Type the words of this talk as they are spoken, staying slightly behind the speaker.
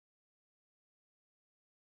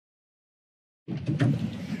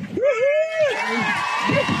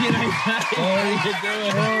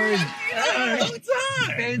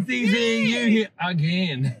Fancy seeing you here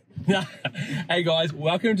again. Hey guys,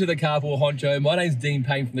 welcome to the Carpool Honcho. My name's Dean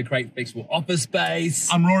Payne from the Crate Flexible Office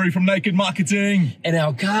Space. I'm Rory from Naked Marketing. And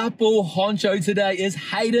our Carpool Honcho today is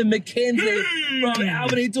Hayden McKenzie from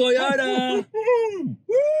Albany Toyota.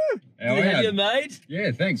 How Good to have you, mate.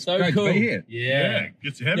 Yeah, thanks. So Great cool. to be here. Yeah.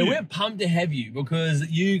 Good to have Now, you. we're pumped to have you because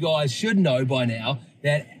you guys should know by now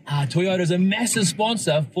that Toyota is a massive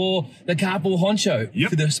sponsor for the Carpool Honcho. Yep.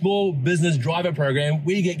 For the small business driver program,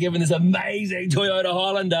 we get given this amazing Toyota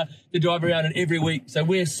Highlander to drive around in every week. So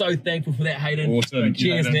we're so thankful for that, Hayden. Awesome.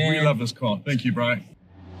 Cheers, Hayden. man. We love this car. Thank you, bro.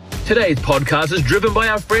 Today's podcast is driven by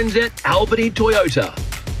our friends at Albany Toyota.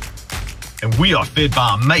 And we are fed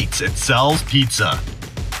by our mates at Sal's Pizza.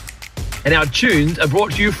 And our tunes are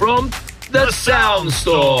brought to you from The Sound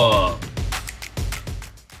Store.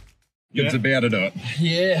 It's about to do it.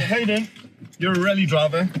 Yeah. Hayden, you're a rally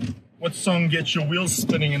driver. What song gets your wheels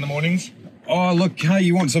spinning in the mornings? Oh, look, hey,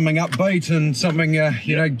 you want something upbeat and something, get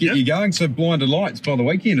you going. So Blinded Lights by The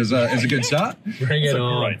Weeknd is a good start. Bring It's it a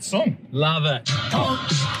on. great song. Love it.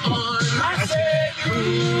 I said,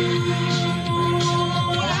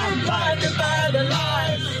 I'm blinded by the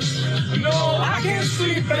lights. No, I can't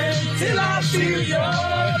sleep until I feel your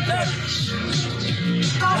touch.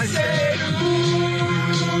 I said,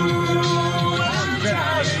 I'm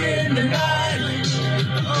driving in the night.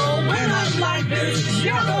 Oh, when I'm like this,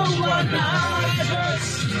 you're the one I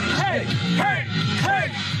trust. Hey, hey,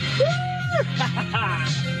 hey.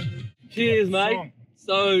 Cheers, mate.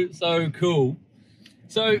 So cool.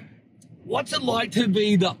 So, what's it like to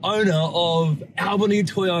be the owner of Albany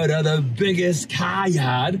Toyota, the biggest car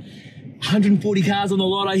yard? 140 cars on the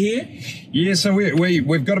lot, I hear. Yeah, so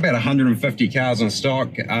we've got about 150 cars in stock.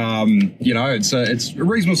 It's a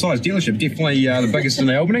reasonable sized dealership, definitely the biggest in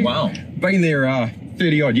Albany. Wow. Been there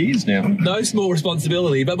 30 odd years now. No small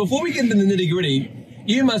responsibility. But before we get into the nitty gritty,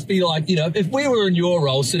 you must be like, if we were in your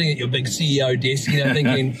role, sitting at your big CEO desk,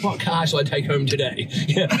 thinking, what car shall I take home today?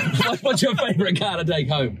 Yeah. What's your favorite car to take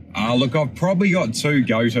home? Look, I've probably got two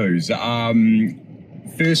go-tos.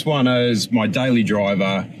 First one is my daily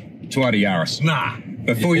driver, Toyota Yaris. Nah.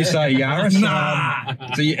 Before you say Yaris, Nah.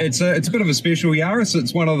 so it's a bit of a special Yaris.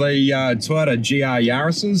 It's one of the Toyota GR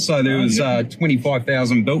Yarises. So there was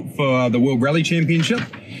 25,000 built for the World Rally Championship.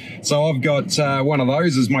 So I've got one of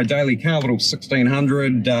those as my daily car, little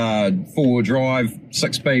 1600 four-wheel drive,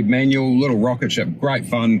 6-speed manual, little rocket ship. Great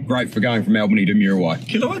fun, great for going from Albany to Muriwai.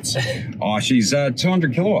 Kilowatts? Oh, she's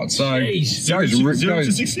 200 kilowatts. So Jeez. Zero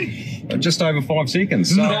to 60? just over 5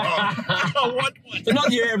 seconds. So What? So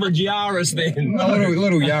not your average Yaris then. a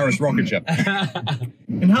little Yaris rocket ship.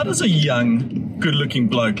 And how does a young, good-looking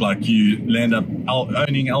bloke like you land up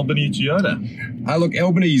owning Albany Toyota? Look,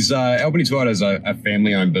 Albany Toyota is a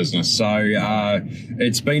family-owned business, so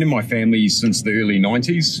it's been in my family since the early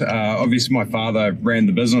 90s. Obviously, my father ran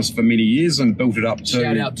the business for many years and built it up to...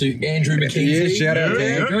 Shout out to Andrew McKenzie. Yeah, shout out to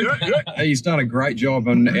Andrew. He's done a great job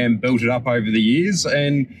and built it up over the years.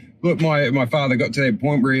 And look, my father got to that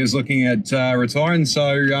point where he was looking at retiring,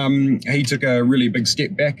 so he took a really big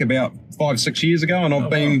step back about 5-6 years ago, and I've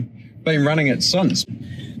been running it since.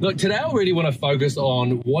 Look, today I really want to focus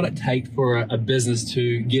on what it takes for a business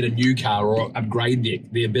to get a new car or upgrade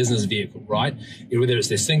their business vehicle, right? Whether it's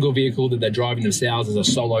their single vehicle that they're driving themselves as a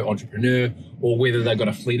solo entrepreneur, or whether they've got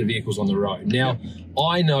a fleet of vehicles on the road. Now,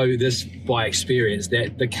 I know this by experience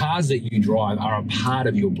that the cars that you drive are a part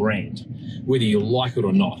of your brand, whether you like it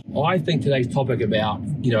or not. I think today's topic about,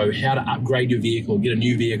 how to upgrade your vehicle, get a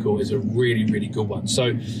new vehicle is a really, really good one.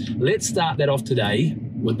 So let's start that off today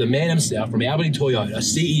with the man himself from Albany Toyota,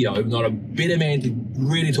 CEO, not a better man to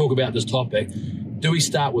really talk about this topic. Do we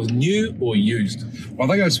start with new or used? Well,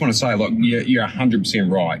 I think I just want to say, look, you're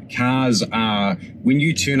 100% right. Cars are, when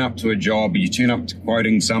you turn up to a job, you turn up to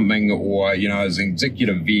quoting something or, as an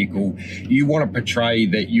executive vehicle, you want to portray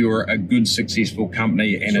that you're a good, successful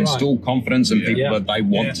company and instill confidence in people that they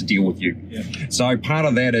want to deal with you. Yeah. So part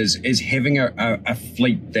of that is having a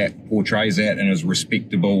fleet that portrays that and is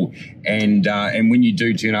respectable. And when you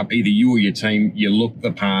do turn up, either you or your team, you look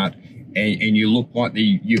the part and you look like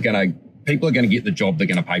people are going to get the job they're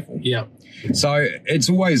going to pay for. Yeah. So it's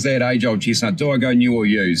always that age-old chestnut. Do I go new or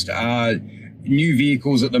used? New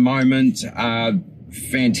vehicles at the moment,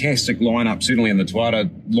 fantastic lineup, certainly in the Toyota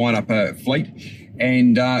line up a fleet.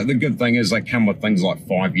 And the good thing is they come with things like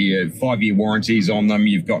 5-year warranties on them.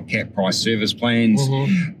 You've got cap price service plans,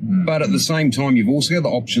 but at the same time, you've also got the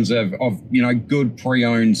options of good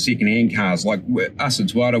pre-owned second-hand cars. Like us at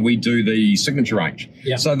Toyota, we do the Signature range.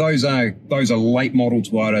 Yeah. So those are late model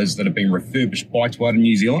Toyotas that have been refurbished by Toyota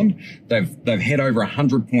New Zealand. They've had over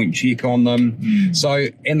 100-point check on them. So,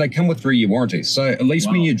 and they come with 3-year warranties. So at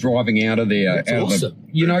least when you're driving out of there,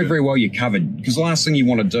 you know very well you're covered, because the last thing you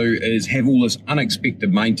want to do is have all this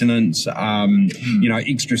unexpected maintenance,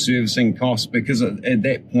 extra servicing costs, because at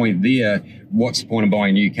that point there, what's the point of buying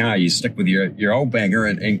a new car? You stick with your old banger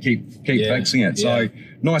and keep fixing it. So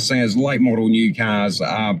nice thing is late model new cars,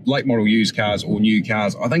 late model used cars or new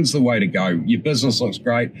cars, I think it's the way to go. Your business looks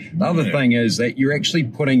great. The other thing is that you're actually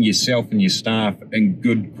putting yourself and your staff in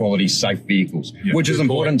good quality, safe vehicles, which is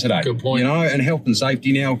important today. Good point. And health and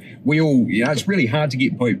safety now, we all, it's really hard to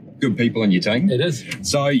get good people in your team. It is.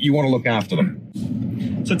 So you want to look after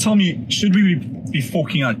them. So tell me, should we be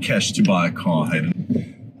forking out cash to buy a car,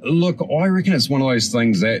 Hayden? Look, I reckon it's one of those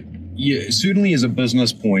things that certainly as a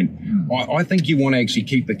business point, I think you want to actually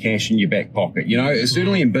keep the cash in your back pocket.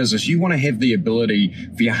 Certainly in business, you want to have the ability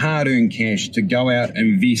for your hard-earned cash to go out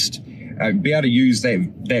and invest, be able to use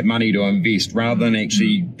that money to invest rather than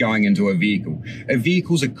actually going into a vehicle. A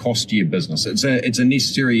vehicle's a cost to your business. It's a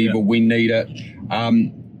necessary evil. We need it.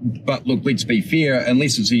 But look, let's be fair,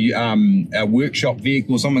 unless it's a workshop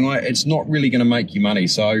vehicle or something like that, it's not really going to make you money.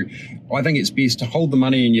 So I think it's best to hold the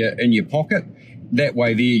money in your pocket. That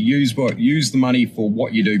way there, use the money for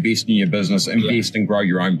what you do best in your business, invest and grow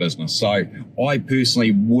your own business. So I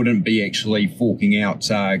personally wouldn't be actually forking out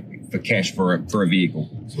for cash for a vehicle.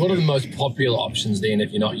 So what are the most popular options then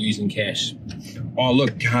if you're not using cash? Oh,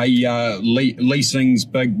 look, leasing's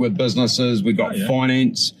big with businesses. We've got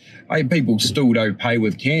finance. People still do pay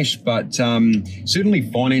with cash, but certainly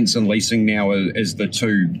finance and leasing now is the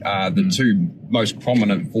two most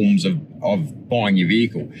prominent forms of buying your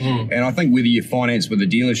vehicle. And I think whether you finance with a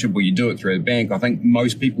dealership or you do it through a bank, I think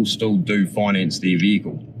most people still do finance their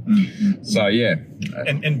vehicle. So yeah.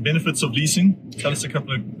 And benefits of leasing? Tell us a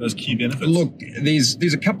couple of those key benefits. Look,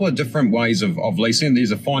 there's a couple of different ways of leasing.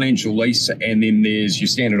 There's a financial lease, and then there's your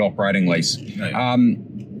standard operating lease.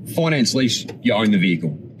 Finance lease, you own the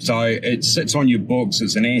vehicle. So it sits on your books,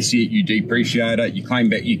 it's an asset, you depreciate it, you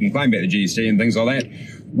can claim back the GST and things like that.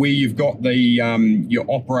 Where you've got the your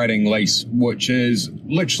operating lease, which is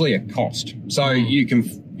literally a cost. So you can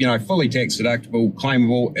fully tax deductible,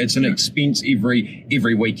 claimable. It's an expense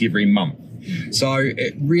every week, every month. So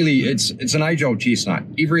it's an age-old chestnut.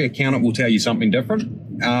 Every accountant will tell you something different,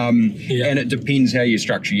 and it depends how you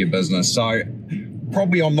structure your business. So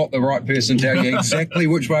probably I'm not the right person to tell you exactly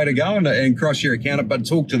which way to go and cross your accountant, but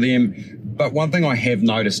talk to them. But one thing I have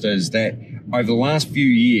noticed is that over the last few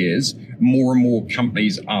years, more and more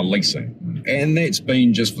companies are leasing. And that's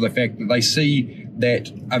been just for the fact that they see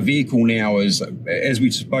that a vehicle now is, as we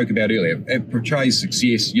spoke about earlier, it portrays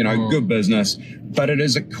success, good business, but it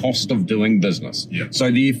is a cost of doing business.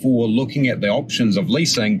 So therefore, looking at the options of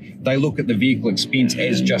leasing, they look at the vehicle expense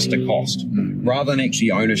as just a cost rather than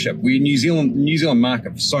actually ownership. We're New Zealand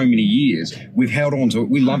market for so many years. We've held on to it.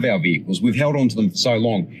 We love our vehicles. We've held on to them for so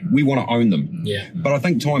long. We want to own them. But I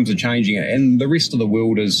think times are changing, and the rest of the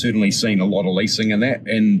world has certainly seen a lot of leasing in that,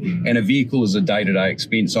 and a vehicle is a day-to-day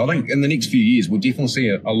expense. So I think in the next few years, we'll definitely see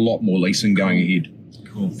a lot more leasing going ahead.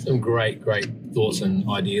 Cool. Some great thoughts and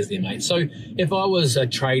ideas there, mate. So if I was a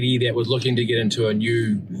tradie that was looking to get into a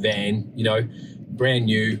new van, brand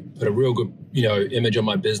new, put a real good, image on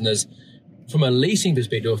my business, from a leasing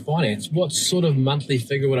perspective or finance, what sort of monthly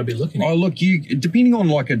figure would I be looking at? Oh, look, depending on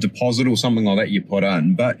like a deposit or something like that you put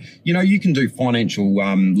in, but you can do financial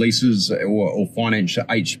leases or financial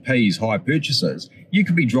HPs, hire purchases. You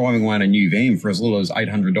could be driving around a new van for as little as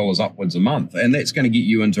 $800 upwards a month, and that's going to get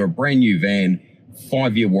you into a brand new van,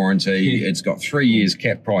 5-year warranty. It's got 3 years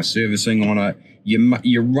cap price servicing on it.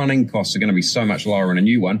 Your running costs are going to be so much lower in a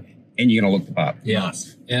new one, and you're going to look the part.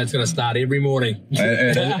 Nice. And it's going to start every morning.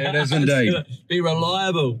 It is indeed. It's going to be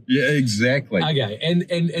reliable. Yeah, exactly. Okay.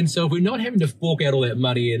 And so if we're not having to fork out all that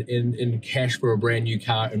money in cash for a brand new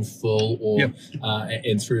car in full or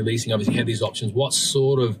and through leasing, obviously have these options, what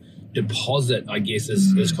sort of deposit, I guess,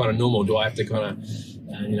 is kind of normal? Do I have to kind of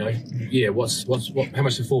how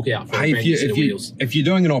much to fork out for a brand new set of wheels? If you're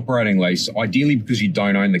doing an operating lease, ideally because you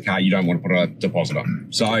don't own the car, you don't want to put a deposit on.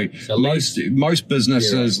 So most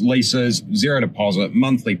businesses, leases, zero deposit,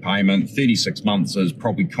 monthly payment, 36 months is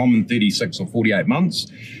probably common, 36 or 48 months.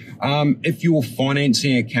 If you're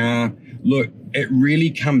financing a car, look, it really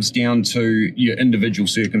comes down to your individual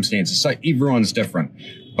circumstances. So everyone's different.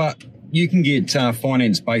 But you can get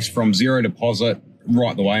finance based from zero deposit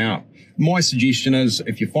right the way up. My suggestion is,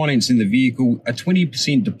 if you're financing the vehicle, a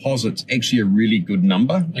 20% deposit's actually a really good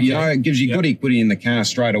number. Okay. You know, it gives you good equity in the car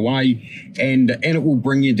straight away, and it will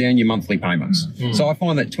bring you down your monthly payments. So I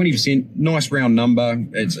find that 20%, nice round number.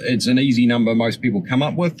 It's an easy number most people come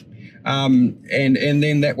up with. And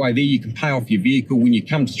then that way there you can pay off your vehicle. When you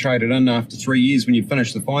come to trade it in after 3 years, when you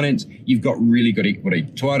finish the finance, you've got really good equity.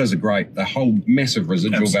 Toyotas are great. They hold massive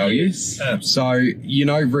residual value. Absolutely. So you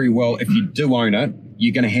know very well if you do own it,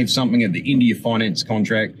 you're going to have something at the end of your finance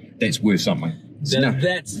contract that's worth something. Now,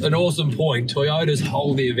 that's an awesome point. Toyotas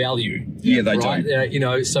hold their value. Yeah, they right? do. You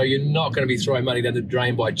know, so you're not going to be throwing money down the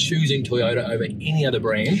drain by choosing Toyota over any other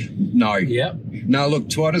brand. No. Yeah. No, look,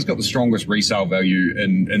 Toyota's got the strongest resale value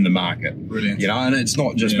in the market. Brilliant. You know, and it's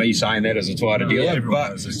not just me saying that as a Toyota dealer, everyone but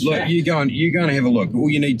knows this. look, Yeah. you go and have a look. All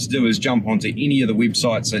you need to do is jump onto any of the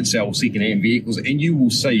websites that sell second-hand vehicles, and you will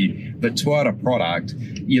see the Toyota product,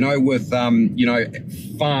 you know, with, you know,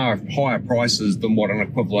 far higher prices than what an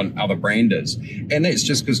equivalent other brand is. And that's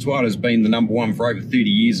just because Toyota's been the number one for over 30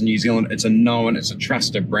 years in New Zealand. It's a known, it's a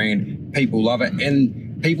trusted brand. People love it.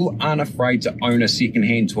 And people aren't afraid to own a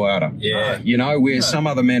second-hand Toyota. Yeah. You know, where some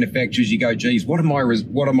other manufacturers, you go, geez, what are my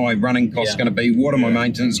running costs going to be? What are my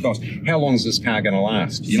maintenance costs? How long is this car going to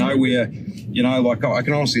last? You know, where, you know, like I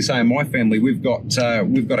can honestly say in my family, we've got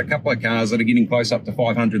a couple of cars that are getting close up to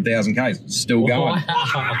 500,000 Ks, still going.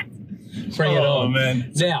 Wow. Bring it Oh, on.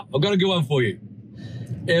 man. Now, I've got a good one for you.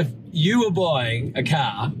 If you were buying a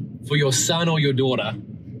car for your son or your daughter,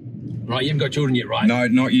 right? You haven't got children yet, right? No,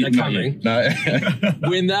 not yet. They're not coming. yet. No.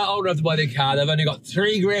 When they're old enough to buy their car, they've only got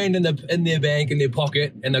 $3,000 in their bank, in their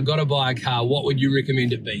pocket, and they've got to buy a car. What would you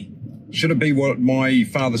recommend it be? Should it be what my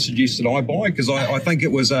father suggested I buy? Because I think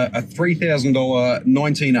it was a $3,000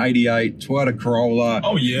 1988 Toyota Corolla.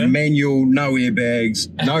 Oh, yeah. Manual, no airbags,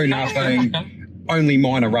 no nothing, only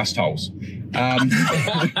minor rust holes. But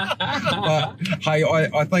hey,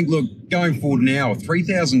 I think, look, going forward now,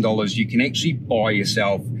 $3,000, you can actually buy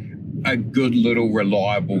yourself a good little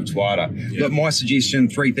reliable Toyota. Yeah. Look, my suggestion,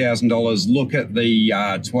 $3,000, look at the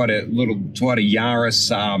Toyota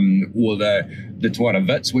Yaris or the Toyota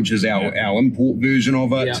Vitz, which is our import version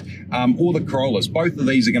of it, or the Corollas. Both of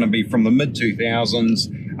these are going to be from the mid-2000s.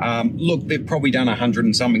 Look, they've probably done 100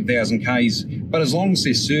 and something thousand Ks, but as long as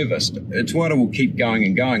they're serviced, Toyota will keep going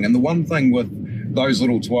and going. And the one thing with those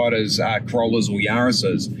little Toyotas, Corollas or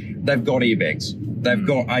Yarises, they've got airbags. They've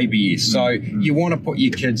got ABS. So you want to put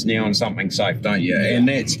your kids now in something safe, don't you? And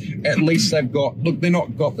that's, at least they've got, look, they're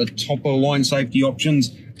not got the top of the line safety options,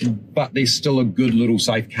 but they're still a good little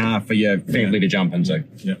safe car for your family to jump into.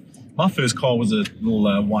 Yeah. My first car was a little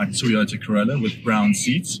white Toyota Corolla with brown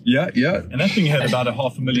seats. Yeah. And that thing had about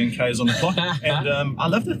 500,000 Ks on the clock. And I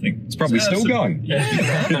love that thing. It's probably still going.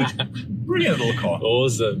 Yeah. Brilliant little car.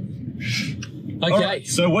 Awesome. Okay. All right,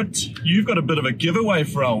 so you've got a bit of a giveaway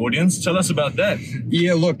for our audience. Tell us about that.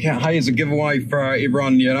 Yeah, look, hey, as a giveaway for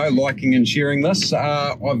everyone, you know, liking and sharing this,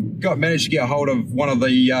 I've managed to get a hold of one of the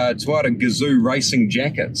Toyota Gazoo racing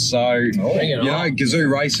jackets. So, Bring it you know, on.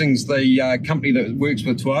 Gazoo Racing's the company that works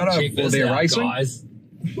with Toyota Check for this their out, racing. guys.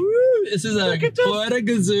 Woo, this is a Toyota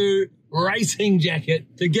Gazoo racing jacket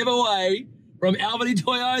to give away from Albany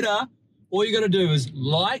Toyota. All you got to do is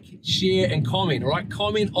like, share, and comment. All right,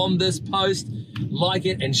 comment on this post, like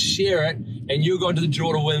it, and share it, and you're going to the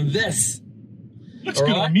draw to win this. Looks All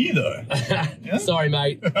good right. on me, though. Sorry,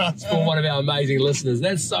 mate. It's for one of our amazing listeners.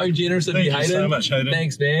 That's so generous of Thank you, you Hayden. so much, Hayden.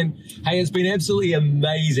 Thanks, man. Hey, it's been absolutely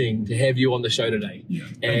amazing to have you on the show today. Yeah,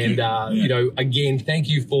 thank And, you. you know, again, thank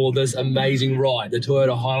you for this amazing ride, the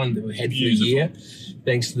Toyota Highland that we've had for Beautiful. a year.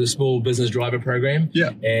 Thanks to the Small Business Driver Program. Yeah.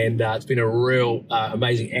 And it's been a real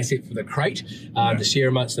amazing asset for the crate to share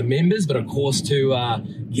amongst the members, but of course to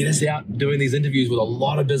get us out doing these interviews with a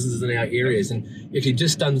lot of businesses in our areas. And if you've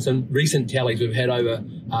just done some recent tallies, we've had over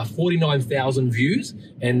 49,000 views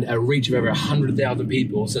and a reach of over 100,000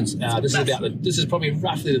 people since this is probably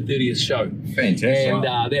roughly the 30th show. Fantastic. And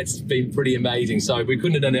that's been pretty amazing. So we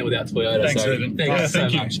couldn't have done that without Toyota. Thanks, so Hayden. thanks Yeah, so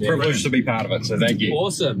thank you. much, man. Privileged to be part of it, so thank you.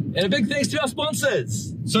 Awesome. And a big thanks to our sponsors.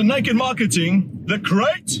 So Naked Marketing, The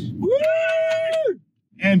Crate, Woo!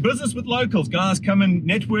 and Business with Locals. Guys, come and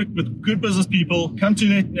network with good business people. Come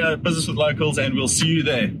to Business with Locals, and we'll see you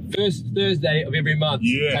there. First Thursday of every month.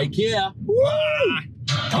 Yeah. Take care. Bye.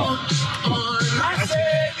 I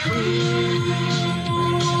said, ooh,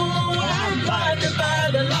 I'm blinded by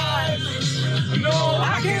the light. No,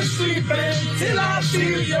 I can't sleep until I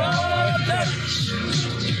feel your touch.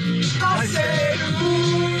 I said,